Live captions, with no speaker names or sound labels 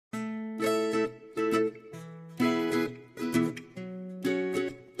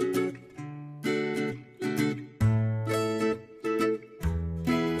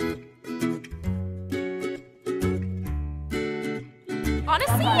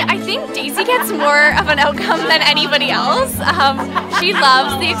Honestly, I think Daisy gets more of an outcome than anybody else. She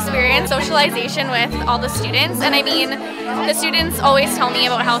loves the experience, socialization with all the students, and I mean, the students always tell me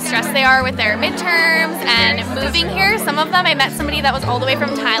about how stressed they are with their midterms and moving here. Some of them, I met somebody that was all the way from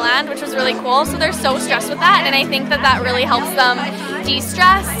Thailand, which was really cool, so they're so stressed with that, and I think that that really helps them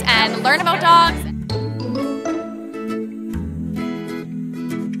de-stress and learn about dogs.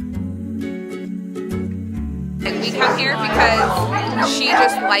 We come here because she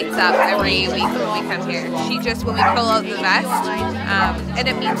just lights up every week when we come here. When we pull out the vest, and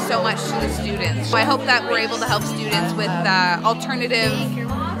it means so much to the students. So I hope that we're able to help students with alternative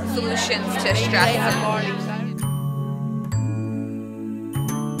solutions to stress.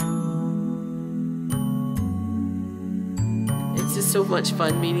 It's just so much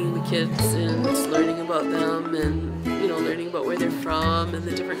fun meeting the kids and just learning about them and, you know, learning about where they're from and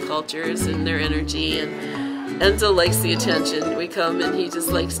the different cultures and their energy. And Enzo likes the attention. We come and he just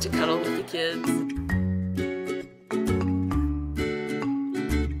likes to cuddle with the kids.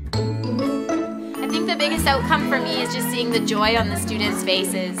 I think the biggest outcome for me is just seeing the joy on the students'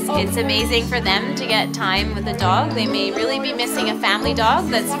 faces. It's amazing for them to get time with a dog. They may really be missing a family dog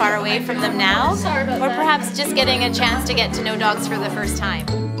that's far away from them now, or perhaps just getting a chance to get to know dogs for the first time.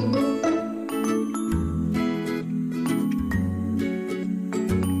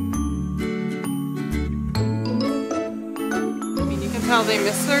 How they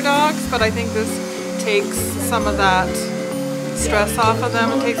miss their dogs, but I think this takes some of that stress off of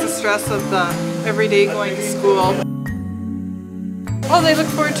them. It takes the stress of the everyday going to school. Well, they look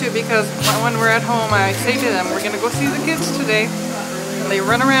forward to it because when we're at home, I say to them, we're going to go see the kids today. And they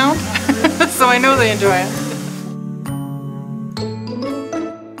run around, so I know they enjoy it.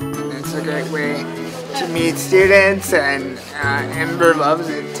 It's a great way to meet students, and Ember loves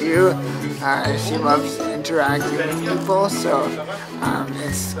it too. She loves interacting with people, so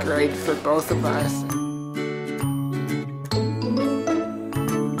it's great for both of us.